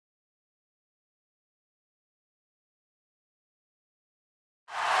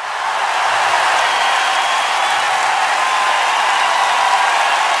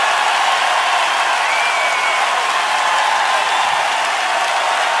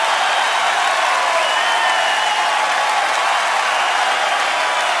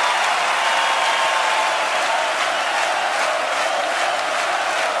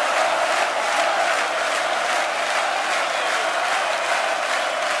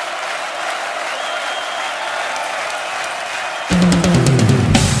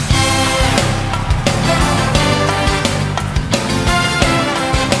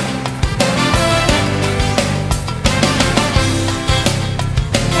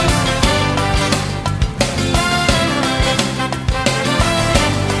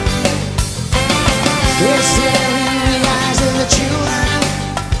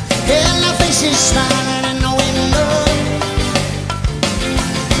Smiling in the window.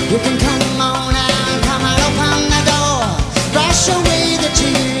 You can come on out, come and open the door. Brush away the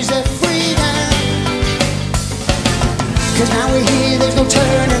tears of freedom. 'Cause now we're here, there's no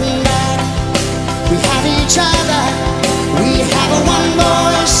turning back. We have each other, we have a one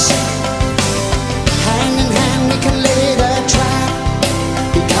voice. Hand in hand we can lay the track.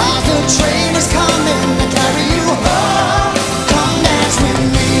 Because the train is coming to carry you home. Come dance with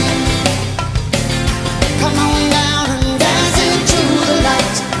me. Come on down and dance into the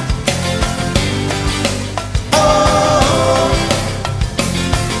light. Oh,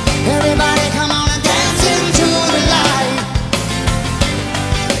 everybody come on and dance into the light.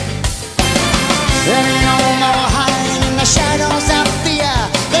 There ain't no more hiding in the shadows of fear.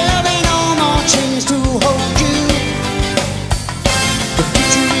 There'll be no more chains to hold you. The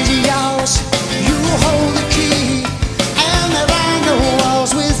future is yours, you hold the key. And there are no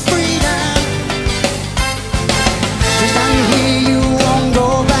walls with freedom. Here you won't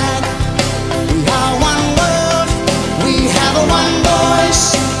go back. We are one world, we have a one voice.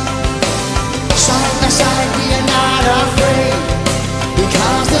 Side by side we are not afraid.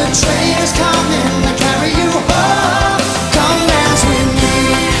 Because the train is coming to carry you home. Come dance with me.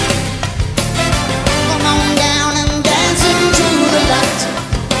 Come on down and dance into the light.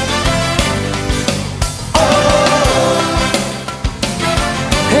 Oh,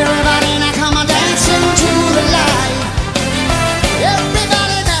 everybody now come on dance into the light.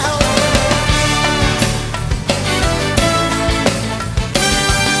 Everybody now.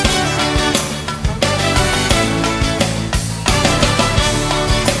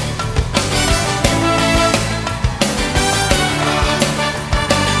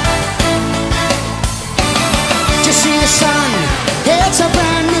 You see the sun, it's a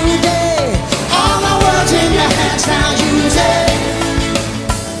brand new day. All my words in your hands, now use it.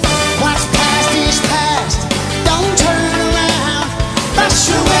 What's past is past, don't turn around. Brush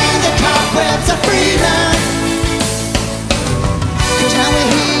away the cobwebs of freedom. 'Cause now we're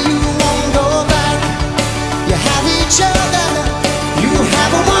here, you won't go back. You have each other, you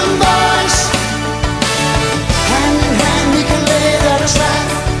have a one voice. Hand in hand we can lay the track.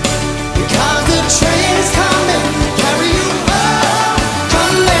 Because the train is coming, carry you home.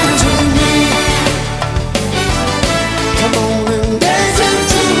 Come dance with me. Come on and dance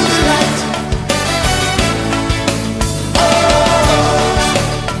into the light.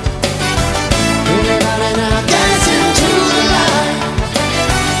 Everybody now dance into the light.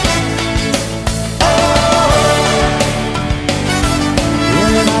 Oh,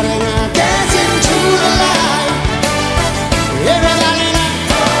 everybody now dance into the light. Everybody now,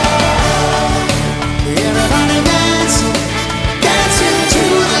 everybody dance, dance into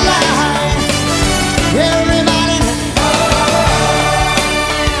the light. Everybody now,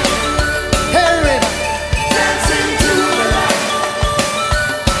 everybody dance into the light.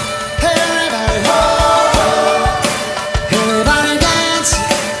 Everybody, oh, everybody dance,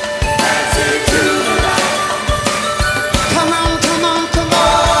 dance into the light. Come on, come on, come on.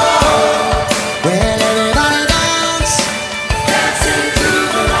 Well, everybody dance, dance into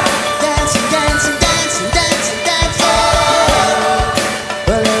the light. Dance, dance, dance, dance, dance. Oh,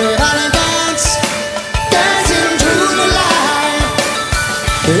 well, everybody dance, dance into the light.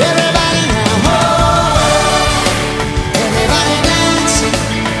 Everybody now, oh, everybody dance,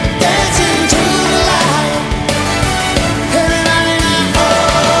 dance into the light. Everybody now, oh,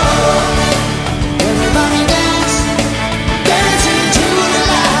 everybody dance, dance into the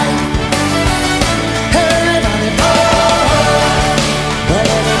light. Everybody, oh, well,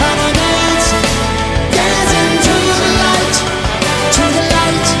 everybody dance, dance into the light, to the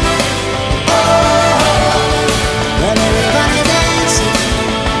light. Oh, well, everybody dance,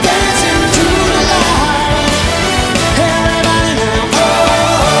 dance into the light. Everybody now, oh.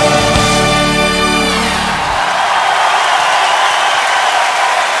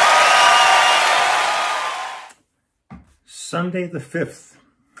 Sunday the 5th.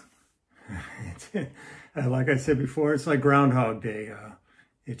 Like I said before, it's like Groundhog Day.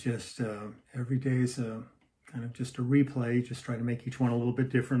 It just, every day is kind of just a replay, just try to make each one a little bit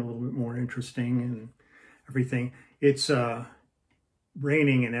different, a little bit more interesting and everything. It's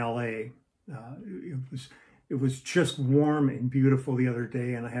raining in LA. it was just warm and beautiful the other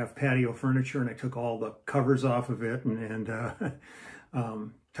day, and I have patio furniture, and I took all the covers off of it and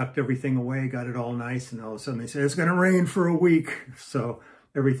tucked everything away, got it all nice, and all of a sudden they said it's going to rain for a week. So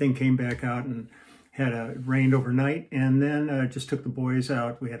everything came back out and rained overnight, and then just took the boys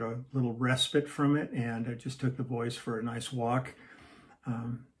out. We had a little respite from it, and I just took the boys for a nice walk.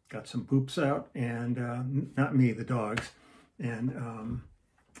 Got some poops out, and not me, the dogs, and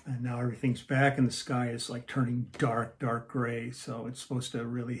now everything's back, and the sky is like turning dark gray, so it's supposed to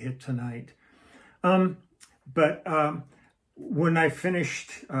really hit tonight. But when I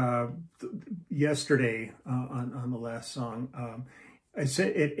finished yesterday on the last song, I said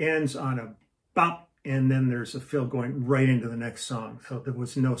it ends on a bop, and then there's a fill going right into the next song, so there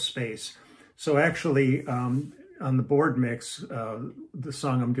was no space. So actually, on the board mix, the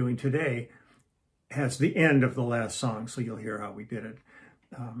song I'm doing today has the end of the last song, so you'll hear how we did it.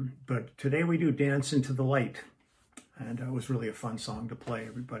 But today we do Dance Into the Light, and it was really a fun song to play.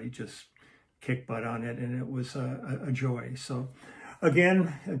 Everybody just kicked butt on it, and it was a joy. So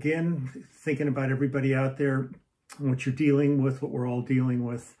again, thinking about everybody out there, what you're dealing with, what we're all dealing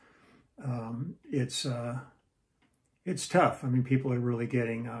with. It's tough. I mean, people are really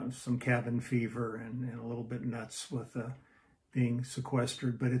getting some cabin fever and a little bit nuts with being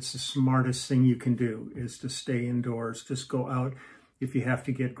sequestered, but it's the smartest thing you can do is to stay indoors. Just go out if you have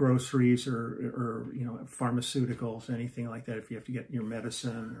to get groceries or pharmaceuticals, anything like that. If you have to get your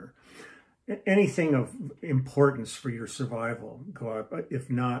medicine or anything of importance for your survival, go out. But if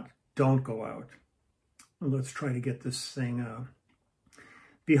not, don't go out. Let's try to get this thing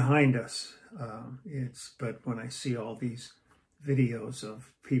behind us. But when I see all these videos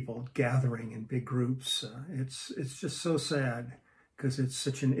of people gathering in big groups, it's just so sad, because it's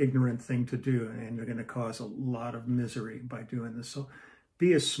such an ignorant thing to do, and they're going to cause a lot of misery by doing this. So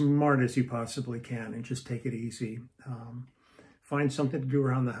be as smart as you possibly can and just take it easy. Find something to do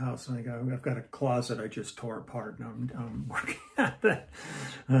around the house. I've got a closet I just tore apart, and I'm working at that.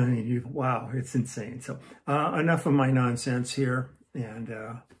 I mean, wow, it's insane. So enough of my nonsense here. And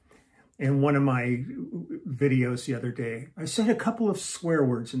in one of my videos the other day, I said a couple of swear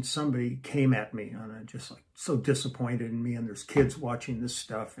words, and somebody came at me, and I'm just like so disappointed in me. And there's kids watching this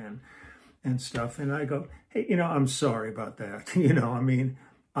stuff and stuff, and I go, hey, I'm sorry about that. I mean,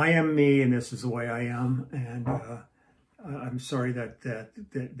 I am me, and this is the way I am, and I'm sorry that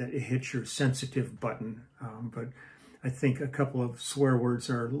it hit your sensitive button. But I think a couple of swear words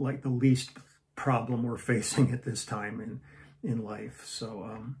are like the least problem we're facing at this time in life.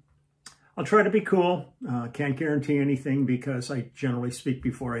 So I'll try to be cool. Can't guarantee anything, because I generally speak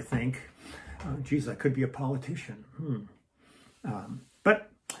before I think. Geez, I could be a politician.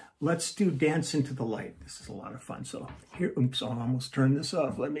 But let's do Dance Into the Light. This is a lot of fun. So here, oops, I almost turned this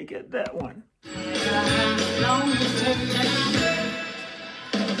off. Let me get that one.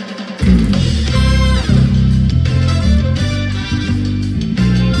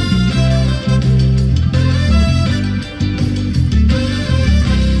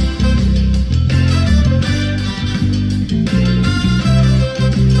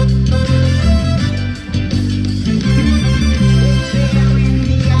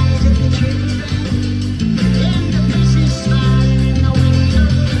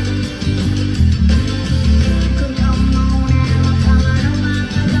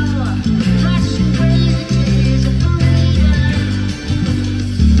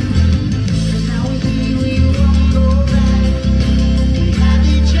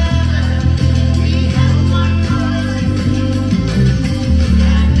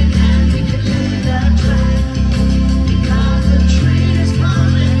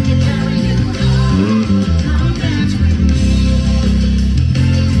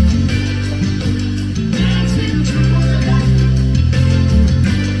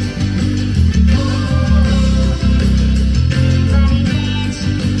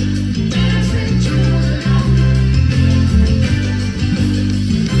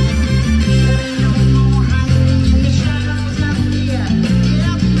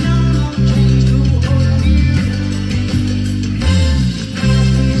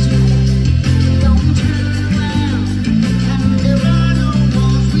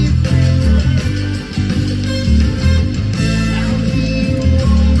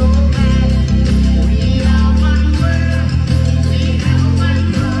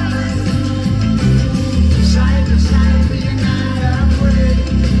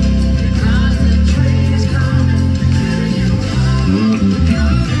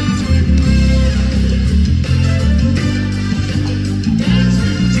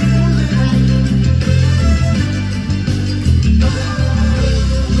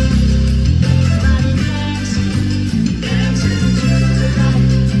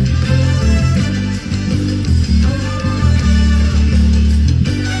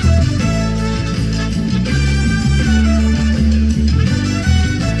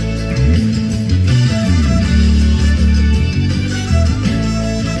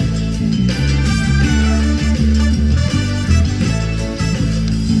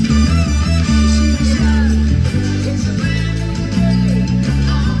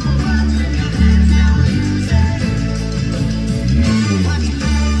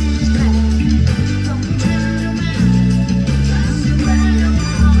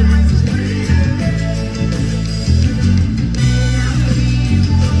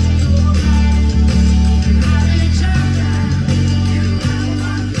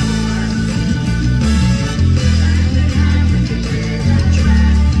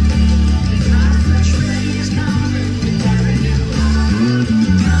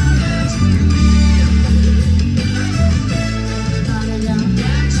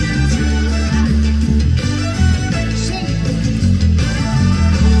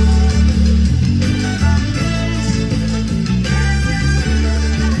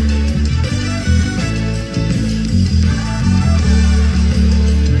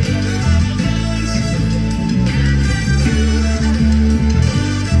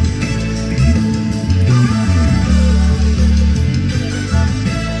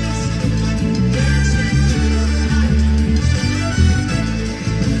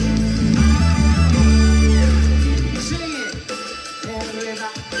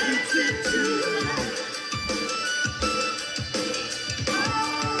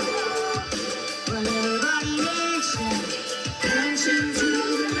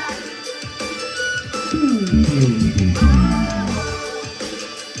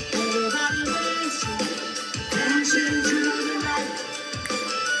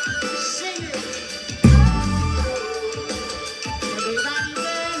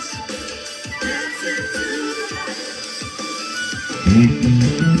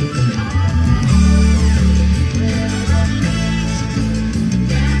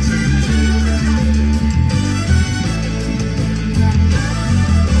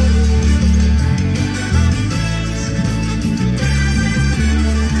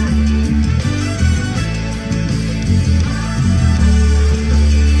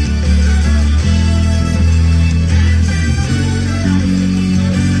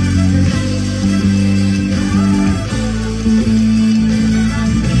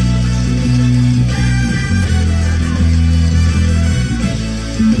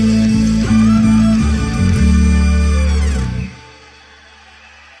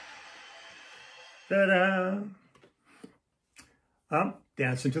 Ta-da!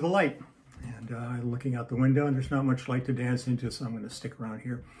 Dance into the light. And I'm looking out the window and there's not much light to dance into, so I'm going to stick around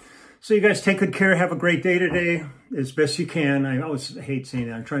here. So you guys take good care. Have a great day today as best you can. I always hate saying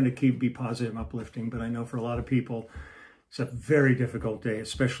that. I'm trying to be positive, uplifting, but I know for a lot of people, it's a very difficult day,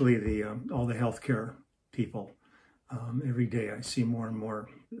 especially all the healthcare people. Every day I see more and more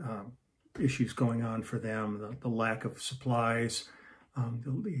issues going on for them, the lack of supplies,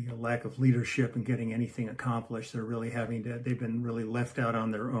 the lack of leadership and getting anything accomplished. They've been really left out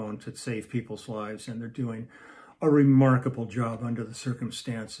on their own to save people's lives, and they're doing a remarkable job under the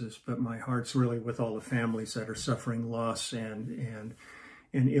circumstances. But my heart's really with all the families that are suffering loss and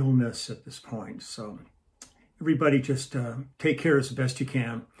illness at this point. So everybody just take care as best you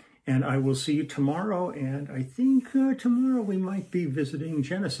can. And I will see you tomorrow. And I think tomorrow we might be visiting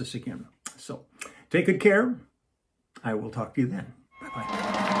Genesis again. So take good care. I will talk to you then.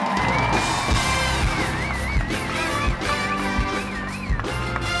 Bye-bye.